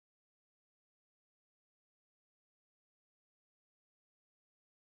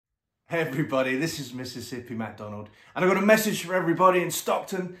Hey everybody, this is Mississippi MacDonald, and I've got a message for everybody in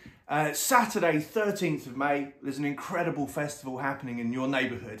Stockton. Saturday 13th of May, there's an incredible festival happening in your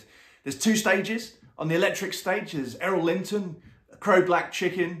neighbourhood. There's two stages. On the electric stage there's Errol Linton, Crow Black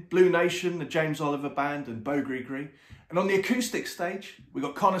Chicken, Blue Nation, the James Oliver Band and Bo Grigri. And on the acoustic stage, we've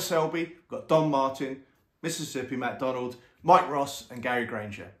got Connor Selby, we've got Don Martin, Mississippi MacDonald, Mike Ross and Gary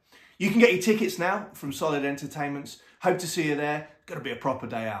Granger. You can get your tickets now from Solid Entertainments. Hope to see you there. Gonna be a proper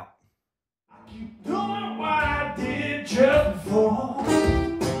day out. Keep doing what I did just before.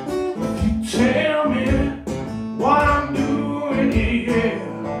 If you tell me